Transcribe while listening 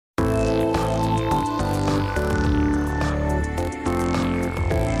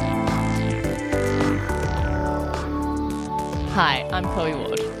Hi, I'm Chloe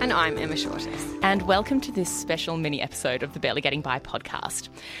Ward. And I'm Emma Shortis. And welcome to this special mini episode of the Barely Getting By podcast.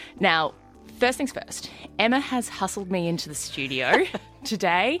 Now, first things first, Emma has hustled me into the studio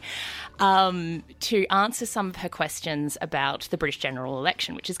today to answer some of her questions about the British general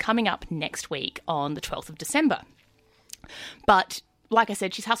election, which is coming up next week on the 12th of December. But like I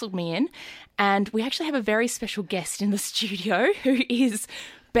said, she's hustled me in, and we actually have a very special guest in the studio who is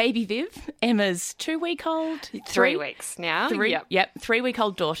baby Viv, Emma's 2-week-old. 3 weeks now. Yep,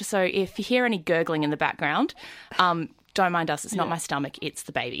 3-week-old daughter. So if you hear any gurgling in the background, don't mind us. It's not my stomach, it's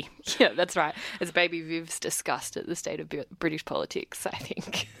the baby. Yeah, that's right. It's baby Viv's disgust at the state of British politics, I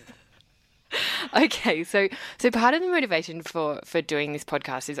think. Okay, so part of the motivation for doing this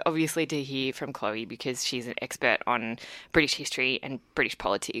podcast is obviously to hear from Chloe because she's an expert on British history and British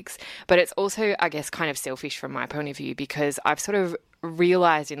politics. But it's also, I guess, kind of selfish from my point of view because I've sort of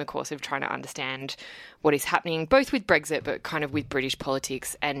realised in the course of trying to understand what is happening, both with Brexit but kind of with British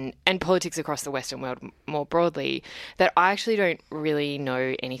politics and politics across the Western world more broadly, that I actually don't really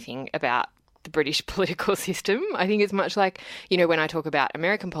know anything about the British political system. I think it's much like, when I talk about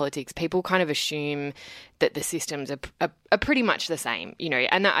American politics, people kind of assume that the systems are pretty much the same,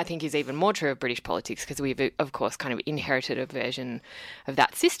 and that I think is even more true of British politics because we've, of course, kind of inherited a version of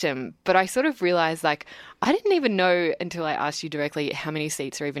that system. But I sort of realised, I didn't even know until I asked you directly how many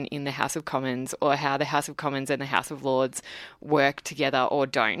seats are even in the House of Commons or how the House of Commons and the House of Lords work together or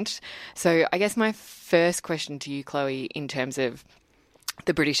don't. So I guess my first question to you, Chloe, in terms of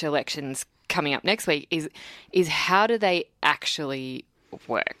the British elections coming up next week is how do they actually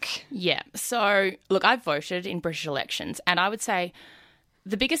work? Yeah. So, look, I've voted in British elections, and I would say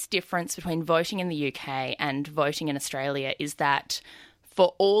the biggest difference between voting in the UK and voting in Australia is that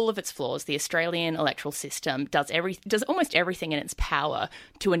for all of its flaws, the Australian electoral system does almost everything in its power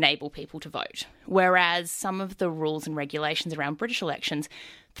to enable people to vote, whereas some of the rules and regulations around British elections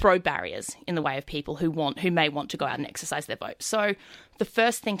throw barriers in the way of people who may want to go out and exercise their vote. So the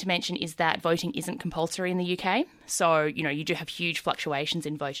first thing to mention is that voting isn't compulsory in the UK. So, you do have huge fluctuations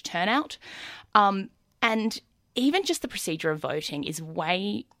in voter turnout. And even just the procedure of voting is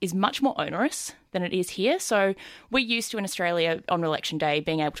much more onerous than it is here. So we're used to in Australia on election day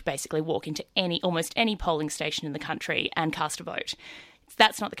being able to basically walk into almost any polling station in the country and cast a vote.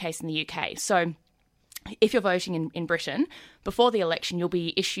 That's not the case in the UK. So if you're voting in Britain, before the election, you'll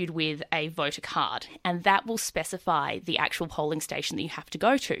be issued with a voter card, and that will specify the actual polling station that you have to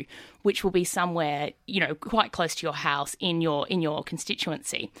go to, which will be somewhere, quite close to your house in your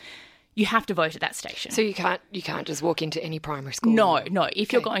constituency. You have to vote at that station. So you can't just walk into any primary school? No.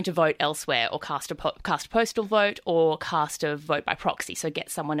 If you're going to vote elsewhere or cast a postal vote or cast a vote by proxy, so get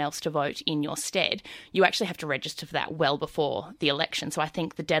someone else to vote in your stead, you actually have to register for that well before the election. So I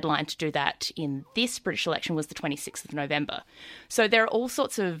think the deadline to do that in this British election was the 26th of November. So there are all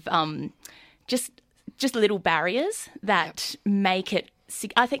sorts of just little barriers that make it,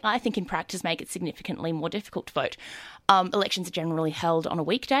 I think in practice, make it significantly more difficult to vote. Elections are generally held on a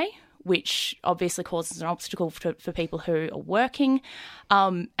weekday, which obviously causes an obstacle for people who are working.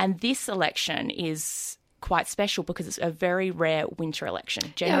 And this election is quite special because it's a very rare winter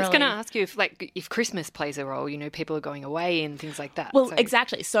election. Generally, I was going to ask you if Christmas plays a role, people are going away and things like that. Well,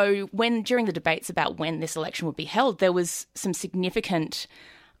 exactly. So during the debates about when this election would be held, there was some significant,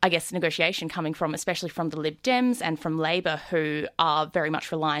 I guess, negotiation coming from, especially from the Lib Dems and from Labor, who are very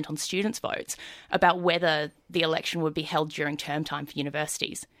much reliant on students' votes, about whether the election would be held during term time for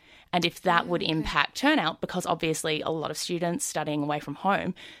universities. And if that would impact turnout, because obviously a lot of students studying away from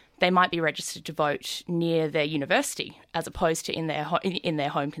home, they might be registered to vote near their university as opposed to in their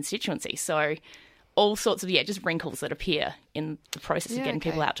home constituency. So all sorts of, just wrinkles that appear in the process of getting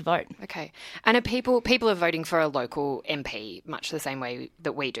people out to vote. Okay. And are people are voting for a local MP much the same way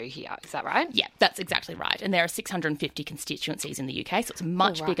that we do here. Is that right? Yeah, that's exactly right. And there are 650 constituencies in the UK, so it's a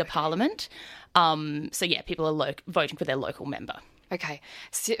much bigger parliament. People are voting for their local member. Okay,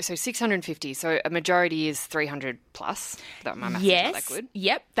 so 650, so a majority is 300 plus. That my maths is not that good.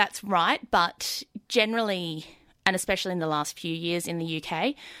 Yep, that's right. But generally, and especially in the last few years in the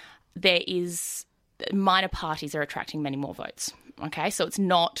UK, minor parties are attracting many more votes. Okay, so it's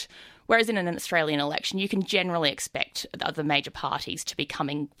not. Whereas in an Australian election, you can generally expect the other major parties to be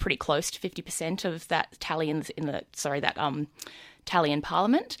coming pretty close to 50% of that tally tally in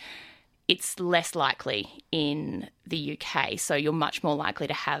Parliament. It's less likely in the UK. So you're much more likely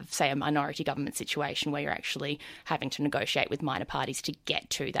to have, say, a minority government situation where you're actually having to negotiate with minor parties to get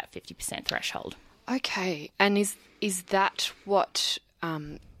to that 50% threshold. Okay. And is that what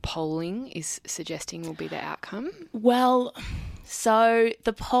polling is suggesting will be the outcome? Well, so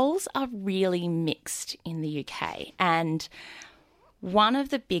the polls are really mixed in the UK. And One of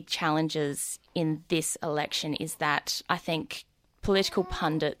the big challenges in this election is that I think political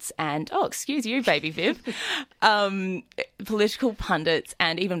pundits and, oh, excuse you, baby Viv, political pundits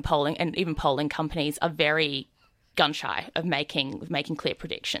and even polling companies are very gun shy of making clear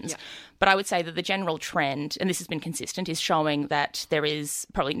predictions. Yeah. But I would say that the general trend, and this has been consistent, is showing that there is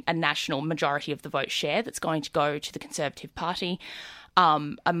probably a national majority of the vote share that's going to go to the Conservative Party,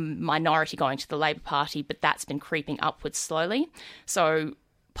 a minority going to the Labor Party, but that's been creeping upwards slowly. So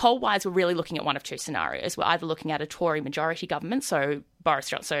poll-wise, we're really looking at one of two scenarios. We're either looking at a Tory majority government, so Boris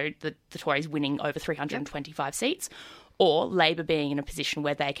Johnson, so the Tories winning over 325 seats, or Labor being in a position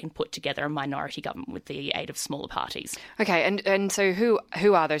where they can put together a minority government with the aid of smaller parties. Okay, and so who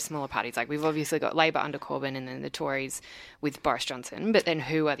are those smaller parties? Like, we've obviously got Labor under Corbyn and then the Tories with Boris Johnson, but then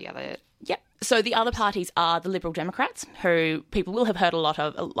who are the other? Yep. So the other parties are the Liberal Democrats, who people will have heard a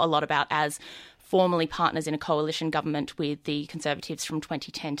lot about as formerly partners in a coalition government with the Conservatives from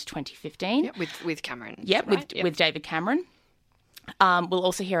 2010 to 2015. Yep, with Cameron. Yep, right? with David Cameron. We'll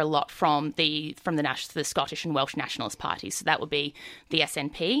also hear a lot from the Scottish and Welsh nationalist parties. So that would be the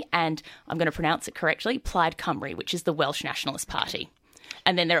SNP, and I'm going to pronounce it correctly, Plaid Cymru, which is the Welsh Nationalist Party.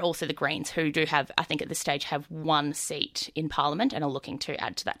 And then there are also the Greens, who do have, I think at this stage, have one seat in Parliament and are looking to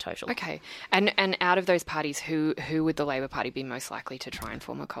add to that total. Okay. And out of those parties, who would the Labor Party be most likely to try and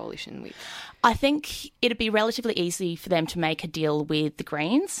form a coalition with? I think it'd be relatively easy for them to make a deal with the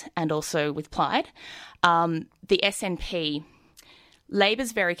Greens and also with Plaid. The SNP...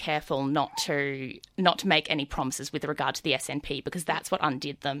 Labor's very careful not to make any promises with regard to the SNP because that's what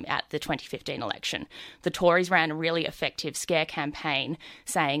undid them at the 2015 election. The Tories ran a really effective scare campaign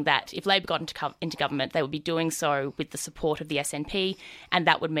saying that if Labor got into government, they would be doing so with the support of the SNP, and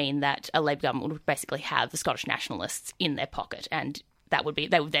that would mean that a Labor government would basically have the Scottish nationalists in their pocket, and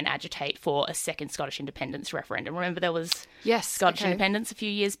they would then agitate for a second Scottish independence referendum. Remember there was Scottish independence a few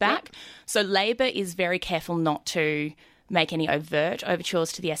years back? Yep. So Labor is very careful not to make any overt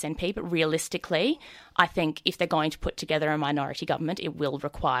overtures to the SNP, but realistically, I think if they're going to put together a minority government, it will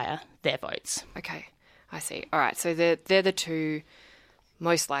require their votes. Okay, I see. All right, so they're the two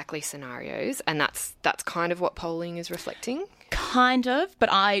most likely scenarios, and that's kind of what polling is reflecting? Kind of, but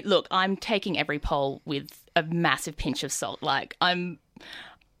I'm taking every poll with a massive pinch of salt. Like, I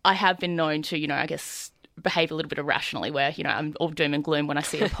have been known to, I guess, behave a little bit irrationally where, I'm all doom and gloom when I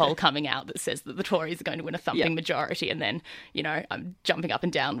see a poll coming out that says that the Tories are going to win a thumping majority, and then, I'm jumping up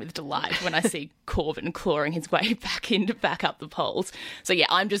and down with delight when I see Corbyn clawing his way back up the polls. So yeah,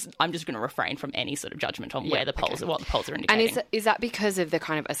 I'm just going to refrain from any sort of judgment on where the polls what the polls are indicating. And is that because of the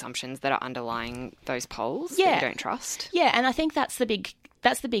kind of assumptions that are underlying those polls that you don't trust? Yeah, and I think that's the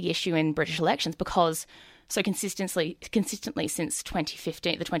big issue in British elections because so consistently since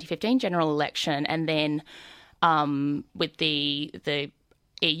 2015, the 2015 general election, and then with the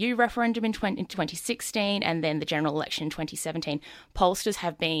EU referendum in 2016, and then the general election in 2017, pollsters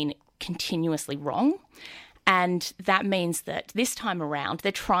have been continuously wrong. And that means that this time around,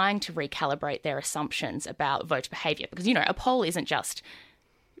 they're trying to recalibrate their assumptions about voter behaviour because, a poll isn't just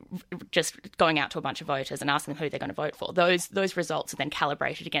going out to a bunch of voters and asking them who they're going to vote for. Those results are then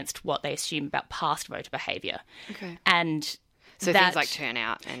calibrated against what they assume about past voter behaviour. Okay. And so things like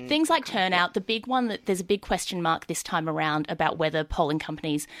turnout. The big one, that there's a big question mark this time around about whether polling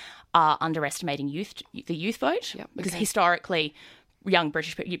companies are underestimating the youth vote. Yep. Because historically,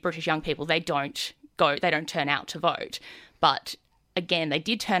 British young people, they don't turn out to vote. But again, they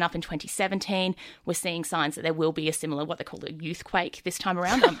did turn up in 2017. We're seeing signs that there will be a similar, what they call a youth quake this time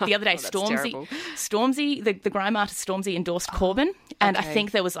around. The other day, Stormzy, the grime artist Stormzy endorsed Corbyn. And I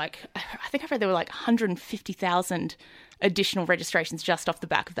think there was I read there were 150,000 additional registrations just off the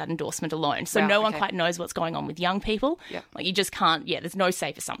back of that endorsement alone. So no one quite knows what's going on with young people. Yep. You just can't, there's no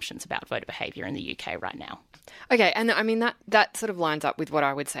safe assumptions about voter behaviour in the UK right now. Okay, and I mean that sort of lines up with what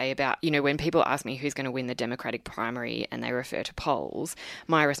I would say about, when people ask me who's going to win the Democratic primary and they refer to polls,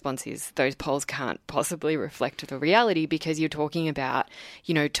 my response is those polls can't possibly reflect the reality because you're talking about,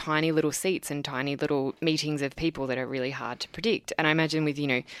 tiny little seats and tiny little meetings of people that are really hard to predict. And I imagine with,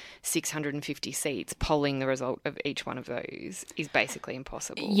 650 seats, polling the result of each one of those is basically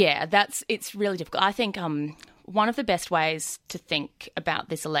impossible. Yeah, it's really difficult. I think one of the best ways to think about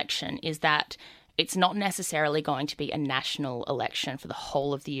this election is that it's not necessarily going to be a national election for the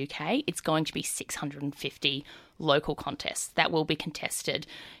whole of the UK. It's going to be 650 local contests that will be contested,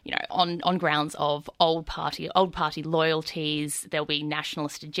 on grounds of old party loyalties. There'll be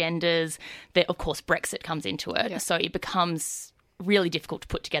nationalist agendas. Of course, Brexit comes into it. Yeah. So it becomes really difficult to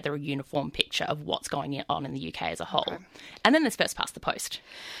put together a uniform picture of what's going on in the UK as a whole. Okay. And then there's first past the post.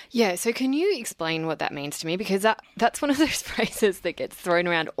 Yeah, so can you explain what that means to me? Because that's one of those phrases that gets thrown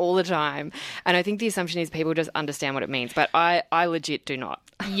around all the time. And I think the assumption is people just understand what it means, but I legit do not.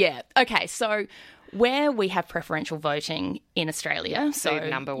 Yeah. Okay, so where we have preferential voting in Australia, so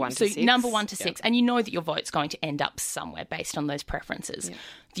number 1 to 6. Number 1 to 6, and you know that your vote's going to end up somewhere based on those preferences. Yeah.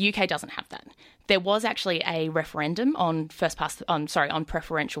 The UK doesn't have that. There was actually a referendum on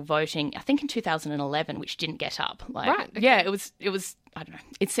preferential voting, I think in 2011, which didn't get up. Right. Okay. Yeah, it was. I don't know.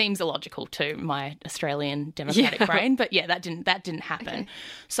 It seems illogical to my Australian democratic brain, but yeah, that didn't happen. Okay.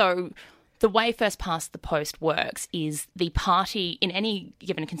 So the way first past the post works is the party in any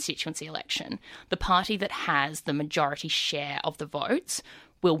given constituency election, the party that has the majority share of the votes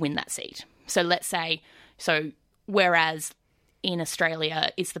will win that seat. So let's say, whereas in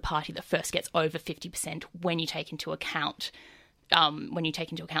Australia, it's the party that first gets over 50% when you take into account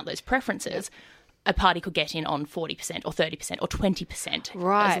those preferences. Yep. A party could get in on 40% or 30% or 20%,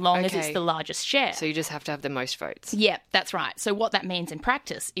 right, as long as it's the largest share. So you just have to have the most votes. Yeah, that's right. So what that means in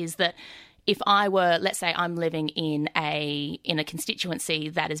practice is that if I were, let's say I'm living in a constituency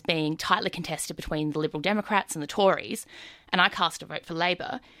that is being tightly contested between the Liberal Democrats and the Tories, and I cast a vote for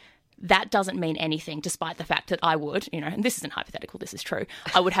Labor, that doesn't mean anything, despite the fact that I would, and this isn't hypothetical, this is true,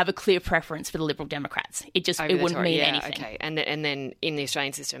 I would have a clear preference for the Liberal Democrats. It wouldn't mean anything. Okay. And then in the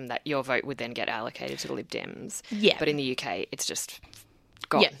Australian system, that your vote would then get allocated to the Lib Dems. Yeah. But in the UK, it's just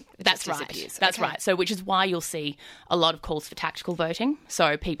gone. Yeah, that's right. That's right. So which is why you'll see a lot of calls for tactical voting.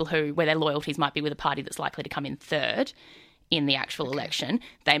 So people where their loyalties might be with a party that's likely to come in third in the actual election,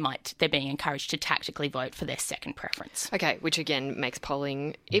 they're being encouraged to tactically vote for their second preference. Okay, which again makes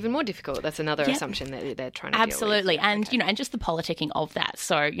polling even more difficult. That's another assumption that they're trying to absolutely deal with. And and just the politicking of that.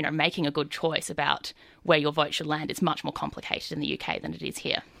 So making a good choice about where your vote should land is much more complicated in the UK than it is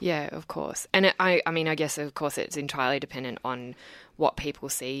here. Yeah, of course. And I guess of course it's entirely dependent on what people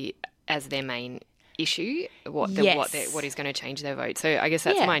see as their main issue, what is going to change their vote. So I guess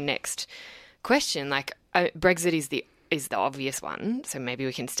that's my next question. Like Brexit is the obvious one, so maybe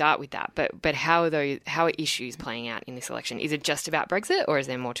we can start with that. But how are issues playing out in this election? Is it just about Brexit, or is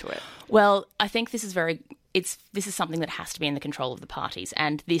there more to it? Well, I think this is something that has to be in the control of the parties,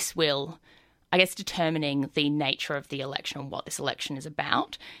 and this will, I guess, determining the nature of the election and what this election is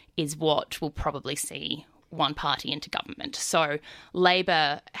about is what will probably see one party into government. So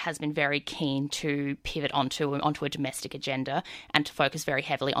Labor has been very keen to pivot onto a domestic agenda and to focus very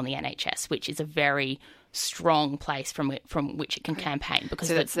heavily on the NHS, which is a very strong place from which it can campaign. Because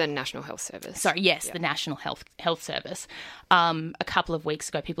so that's the National Health Service. Sorry, yes, the National Health Service. A couple of weeks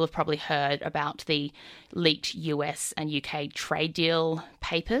ago, people have probably heard about the leaked US and UK trade deal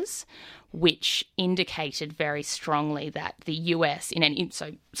papers, which indicated very strongly that the US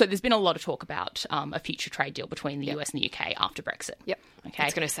so there's been a lot of talk about a future trade deal between the US and the UK after Brexit. Yep. Okay.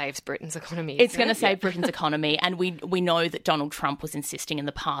 It's going to save Britain's economy. It's going to save Britain's economy, and we know that Donald Trump was insisting in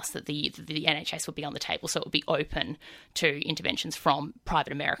the past that the NHS would be on the table, so it would be open to interventions from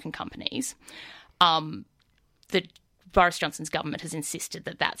private American companies. Boris Johnson's government has insisted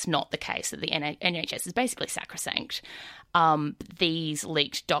that that's not the case, that the NHS is basically sacrosanct. These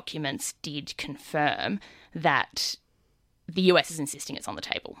leaked documents did confirm that the US is insisting it's on the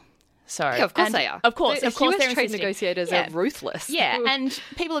table. So, yeah, of course they are. Of course, US they're trade negotiators are ruthless. Yeah, and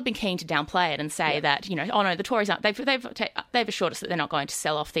people have been keen to downplay it and say that oh no, the Tories aren't. They've assured us that they're not going to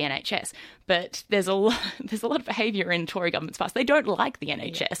sell off the NHS. But there's a lot of behaviour in Tory governments past. They don't like the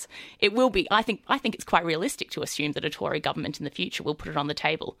NHS. Yeah. It will be. I think it's quite realistic to assume that a Tory government in the future will put it on the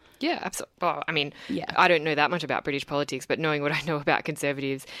table. Yeah, absolutely. Well, I mean, I don't know that much about British politics, but knowing what I know about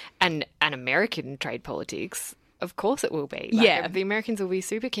Conservatives and American trade politics, of course it will be. The Americans will be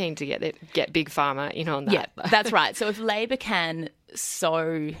super keen to get Big Pharma in on that. Yeah, that's right. So if Labor can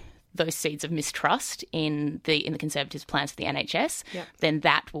sow those seeds of mistrust in the Conservatives' plans for the NHS, then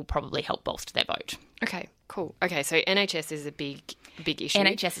that will probably help bolster their vote. Okay, cool. Okay, so NHS is a big issue.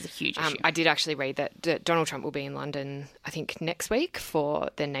 NHS is a huge issue. I did actually read that Donald Trump will be in London, I think, next week for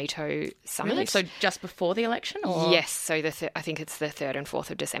the NATO summit. Really? So just before the election? Or? Yes. So I think it's the 3rd and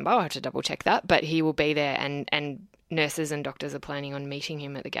 4th of December. I'll have to double check that. But he will be there, and nurses and doctors are planning on meeting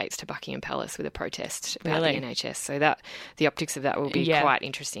him at the gates to Buckingham Palace with a protest about the NHS. So that the optics of that will be quite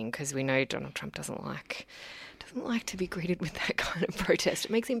interesting, because we know Donald Trump doesn't like to be greeted with that kind of protest.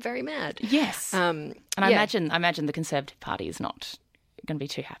 It makes him very mad. Yes. I imagine the Conservative Party is not going to be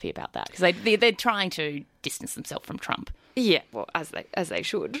too happy about that because they're trying to distance themselves from Trump. Yeah, well, as they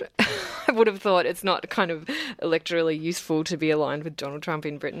should. I would have thought it's not kind of electorally useful to be aligned with Donald Trump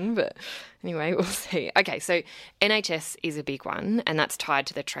in Britain, but anyway, we'll see. Okay, so NHS is a big one, and that's tied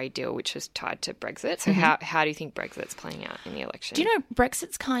to the trade deal, which is tied to Brexit. So how do you think Brexit's playing out in the election? Do you know,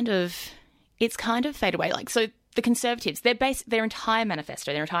 Brexit's kind of faded away. Like, so the Conservatives, their entire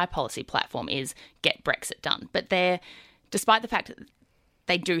manifesto, their entire policy platform is get Brexit done. But despite the fact that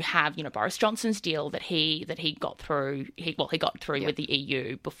they do have, Boris Johnson's deal that he got through. He got through with the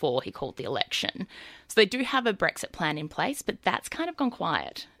EU before he called the election. So they do have a Brexit plan in place, but that's kind of gone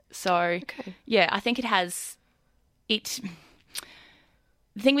quiet. So yeah, I think it has.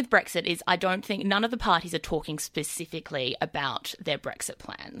 The thing with Brexit is I don't think none of the parties are talking specifically about their Brexit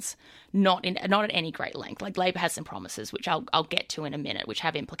plans, not at any great length. Like Labor has some promises, which I'll get to in a minute, which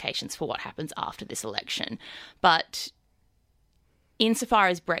have implications for what happens after this election, but insofar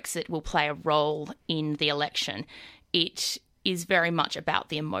as Brexit will play a role in the election, it is very much about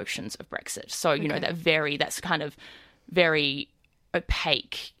the emotions of Brexit. So, that's kind of very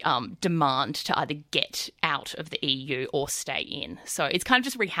opaque demand to either get out of the EU or stay in. So it's kind of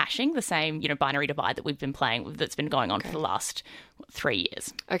just rehashing the same, binary divide that we've been playing, that's been going on for the last 3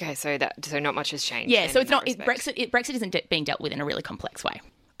 years. Okay, so not much has changed. Yeah, so it's not Brexit isn't being dealt with in a really complex way.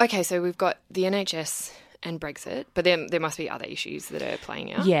 Okay, so we've got the NHS and Brexit, but then there must be other issues that are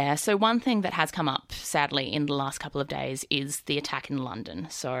playing out. Yeah, so one thing that has come up, sadly, in the last couple of days is the attack in London.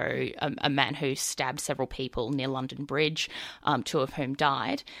 So a man who stabbed several people near London Bridge, 2 of whom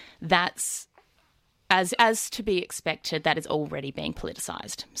died. That's, as to be expected, that is already being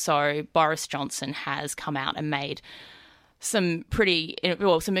politicised. So Boris Johnson has come out and made some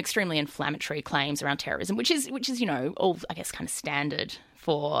extremely inflammatory claims around terrorism, which is all, I guess, kind of standard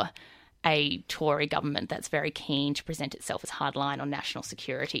for a Tory government that's very keen to present itself as hardline on national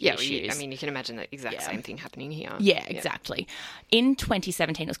security issues. You can imagine the exact same thing happening here. Yeah, exactly. In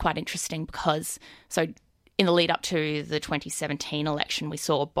 2017, it was quite interesting because, so in the lead up to the 2017 election, we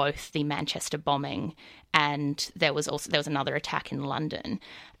saw both the Manchester bombing and there was another attack in London.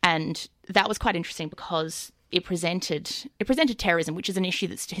 And that was quite interesting because it presented terrorism, which is an issue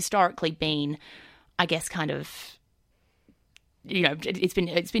that's historically been, I guess, kind of,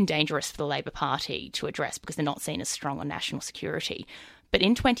 it's been dangerous for the Labor Party to address because they're not seen as strong on national security. But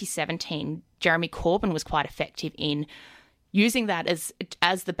in 2017, Jeremy Corbyn was quite effective in using that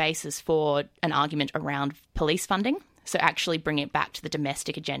as the basis for an argument around police funding. So actually bringing it back to the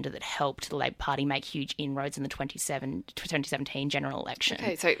domestic agenda that helped the Labor Party make huge inroads in the 2017 general election.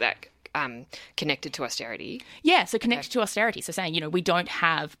 Okay, so that connected to austerity. Yeah, so connected to austerity. So saying, we don't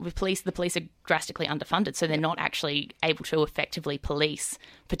have the police are drastically underfunded, so they're not actually able to effectively police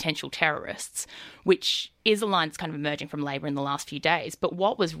potential terrorists, which is a line that's kind of emerging from Labor in the last few days. But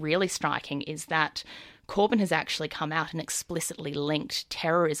what was really striking is that Corbyn has actually come out and explicitly linked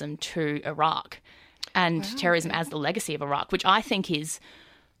terrorism to Iraq and terrorism as the legacy of Iraq, which I think is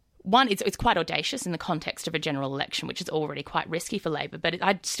one, it's quite audacious in the context of a general election, which is already quite risky for Labor, but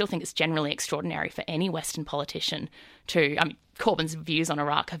I still think it's generally extraordinary for any Western politician Corbyn's views on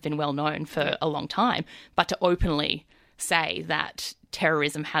Iraq have been well known for a long time, but to openly say that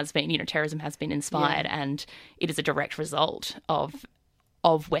terrorism has been inspired and it is a direct result of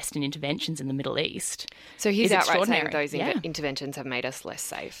Western interventions in the Middle East. So he's outright saying those interventions have made us less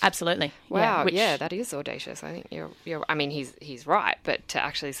safe. Absolutely. Wow. That is audacious. I think you're. I mean, he's right, but to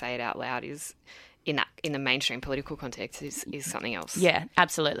actually say it out loud is in the mainstream political context is something else. Yeah,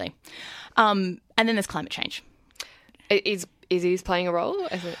 absolutely. And then there's climate change. Is he playing a role?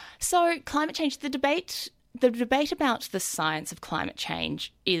 So climate change, the debate about the science of climate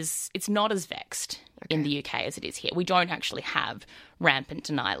change it's not as vexed in the UK as it is here. We don't actually have rampant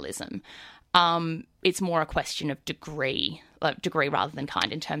denialism. It's more a question of degree rather than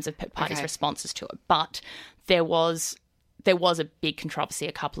kind in terms of parties' responses to it. But there was a big controversy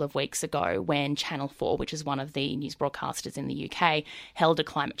a couple of weeks ago when Channel 4, which is one of the news broadcasters in the UK, held a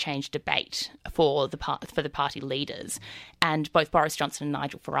climate change debate for the party leaders. And both Boris Johnson and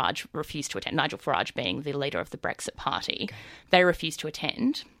Nigel Farage refused to attend. Nigel Farage being the leader of the Brexit Party. They refused to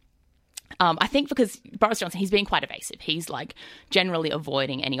attend. I think because Boris Johnson, he's been quite evasive. He's generally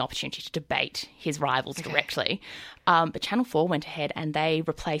avoiding any opportunity to debate his rivals directly. But Channel 4 went ahead and they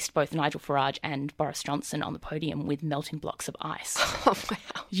replaced both Nigel Farage and Boris Johnson on the podium with melting blocks of ice. Oh,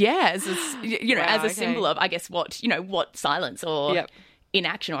 wow. Yeah, as a symbol of, I guess, what silence or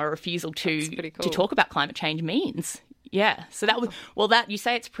inaction or a refusal to talk about climate change means. Yeah, so that was you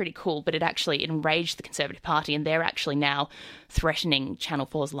say it's pretty cool, but it enraged the Conservative Party, and they're actually now threatening Channel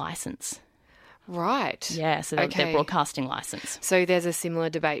 4's licence. Right. Yeah, so their broadcasting licence. So there's a similar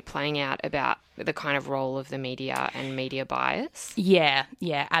debate playing out about the kind of role of the media and media bias. Yeah,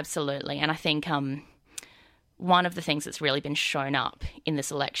 absolutely. And I think one of the things that's really been shown up in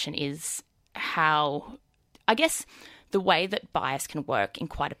this election is how, I guess, the way that bias can work in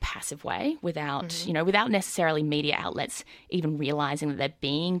quite a passive way without, without necessarily media outlets even realising that they're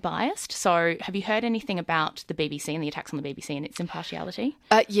being biased. So have you heard anything about the BBC and the attacks on the BBC and its impartiality?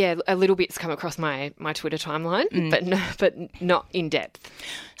 Yeah, a little bit's come across my Twitter timeline, but not in depth.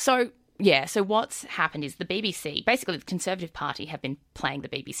 So what's happened is the BBC, basically the Conservative Party, have been playing the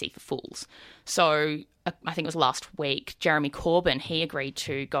BBC for fools. So I think it was last week, Jeremy Corbyn, he agreed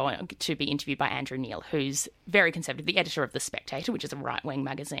to go on, to be interviewed by Andrew Neil, who's very conservative, the editor of The Spectator, which is a right-wing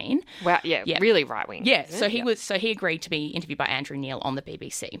magazine. Wow, really right-wing. Yeah, so he agreed to be interviewed by Andrew Neil on the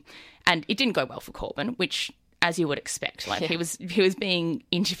BBC. And it didn't go well for Corbyn, which, as you would expect, he was being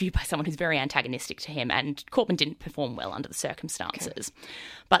interviewed by someone who's very antagonistic to him, and Corbyn didn't perform well under the circumstances. Okay.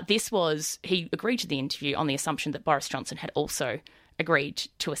 But he agreed to the interview on the assumption that Boris Johnson had also agreed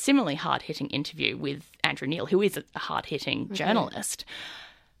to a similarly hard-hitting interview with Andrew Neil, who is a hard-hitting journalist.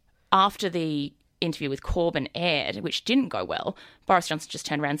 After the interview with Corbyn aired, which didn't go well, Boris Johnson just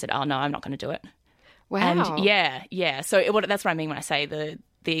turned around and said, "Oh, no, I'm not going to do it." Wow. And yeah. So that's what I mean when I say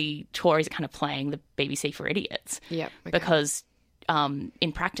the Tories are kind of playing the BBC for idiots. Yeah. Okay. Because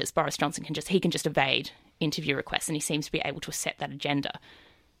in practice, Boris Johnson can just evade interview requests, and he seems to be able to set that agenda.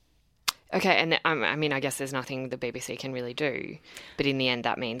 Okay, and I mean, I guess there's nothing the BBC can really do, but in the end,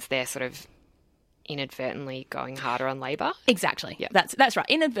 that means they're sort of inadvertently going harder on Labor. Exactly. Yeah. That's right.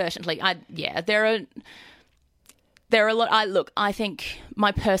 Inadvertently, there are a lot. I think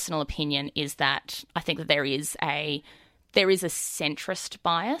my personal opinion is that I think that there is a centrist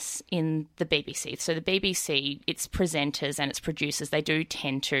bias in the BBC. So the BBC, its presenters and its producers, they're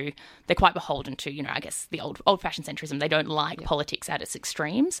quite beholden to, I guess, the old-fashioned centrism. They don't like politics at its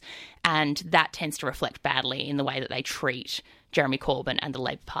extremes, and that tends to reflect badly in the way that they treat Jeremy Corbyn and the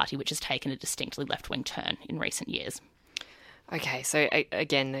Labor Party, which has taken a distinctly left-wing turn in recent years. Okay, so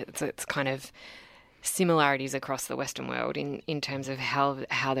again, it's kind of similarities across the Western world in terms of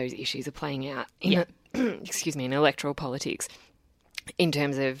how those issues are playing out in in electoral politics, in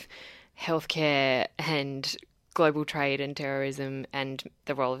terms of healthcare and global trade and terrorism and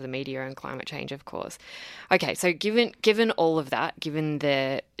the role of the media and climate change, of course. Okay, so given all of that, given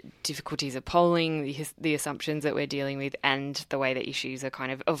the difficulties of polling, the assumptions that we're dealing with, and the way that issues are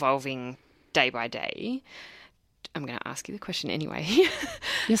kind of evolving day by day, I'm going to ask you the question anyway.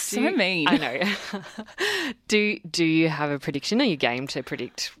 You're so mean. I know. Do you have a prediction? Are you game to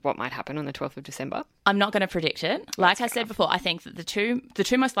predict what might happen on the 12th of December? I'm not going to predict it. Like I said before, I think that the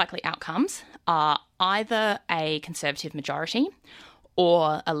two most likely outcomes are either a Conservative majority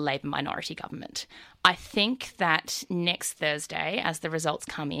or a Labor minority government. I think that next Thursday, as the results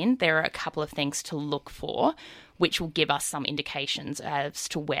come in, there are a couple of things to look for, which will give us some indications as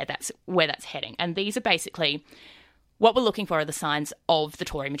to where that's heading. And these are basically what we're looking for are the signs of the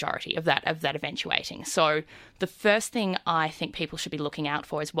Tory majority, of that eventuating. So the first thing I think people should be looking out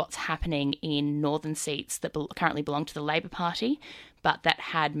for is what's happening in northern seats that currently belong to the Labor Party, but that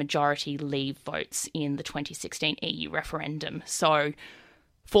had majority leave votes in the 2016 EU referendum. So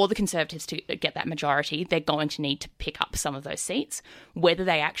for the Conservatives to get that majority, they're going to need to pick up some of those seats. Whether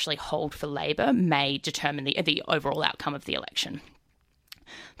they actually hold for Labor may determine the overall outcome of the election.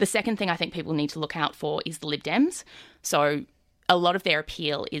 The second thing I think people need to look out for is the Lib Dems. So a lot of their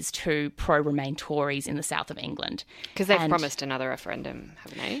appeal is to pro-Remain Tories in the south of England. Because they've promised another referendum,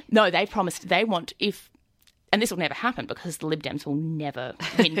 haven't they? No, they've promised and this will never happen because the Lib Dems will never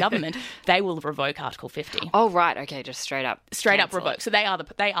win government, they will revoke Article 50. Oh, right. Okay, just straight up revoke. So they are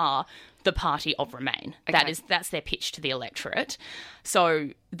the party of Remain. Okay. That's their pitch to the electorate. So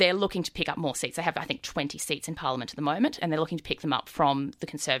they're looking to pick up more seats. They have, I think, 20 seats in Parliament at the moment, and they're looking to pick them up from the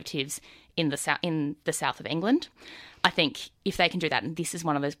Conservatives in the south of England. I think if they can do that, and this is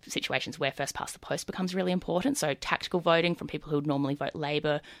one of those situations where first past the post becomes really important, so tactical voting from people who would normally vote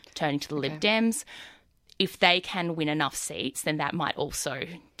Labor, turning to the Lib Dems. If they can win enough seats, then that might also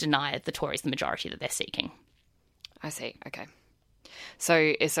deny the Tories the majority that they're seeking. I see. Okay.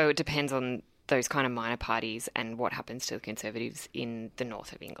 So it depends on those kind of minor parties and what happens to the Conservatives in the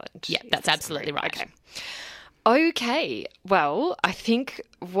north of England. Yeah, that's absolutely right. Okay. Well, I think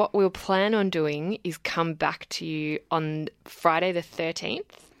what we'll plan on doing is come back to you on Friday the 13th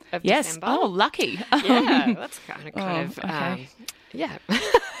of December. Oh, lucky. Yeah, that's kind of okay. yeah.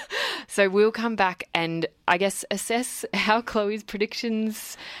 So we'll come back and, I guess, assess how Chloe's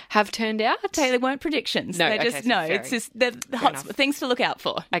predictions have turned out. They weren't predictions. No, they're okay, just, so no, fair- it's just they're the hot things to look out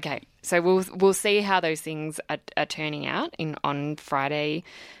for. Okay, so we'll see how those things are turning out on Friday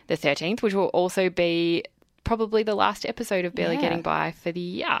the 13th, which will also be probably the last episode of Barely Getting By for the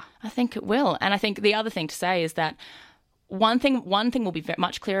year. I think it will. And I think the other thing to say is that one thing we'll be very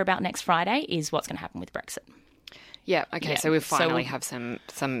much clearer about next Friday is what's going to happen with Brexit. Yeah, okay, Yeah. so we finally So have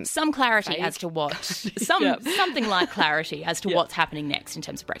some clarity as to what something like clarity as to what's happening next in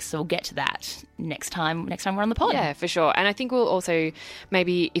terms of Brexit. So we'll get to that next time we're on the pod. Yeah, for sure. And I think we'll also,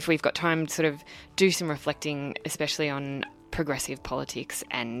 maybe if we've got time, sort of do some reflecting, especially on progressive politics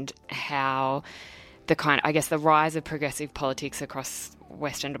and how the rise of progressive politics across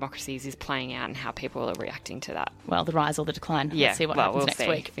Western democracies is playing out and how people are reacting to that. Well, the rise or the decline. Yeah, Let's see what happens we'll next see.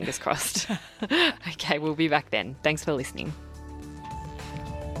 week. Fingers crossed. Okay, we'll be back then. Thanks for listening.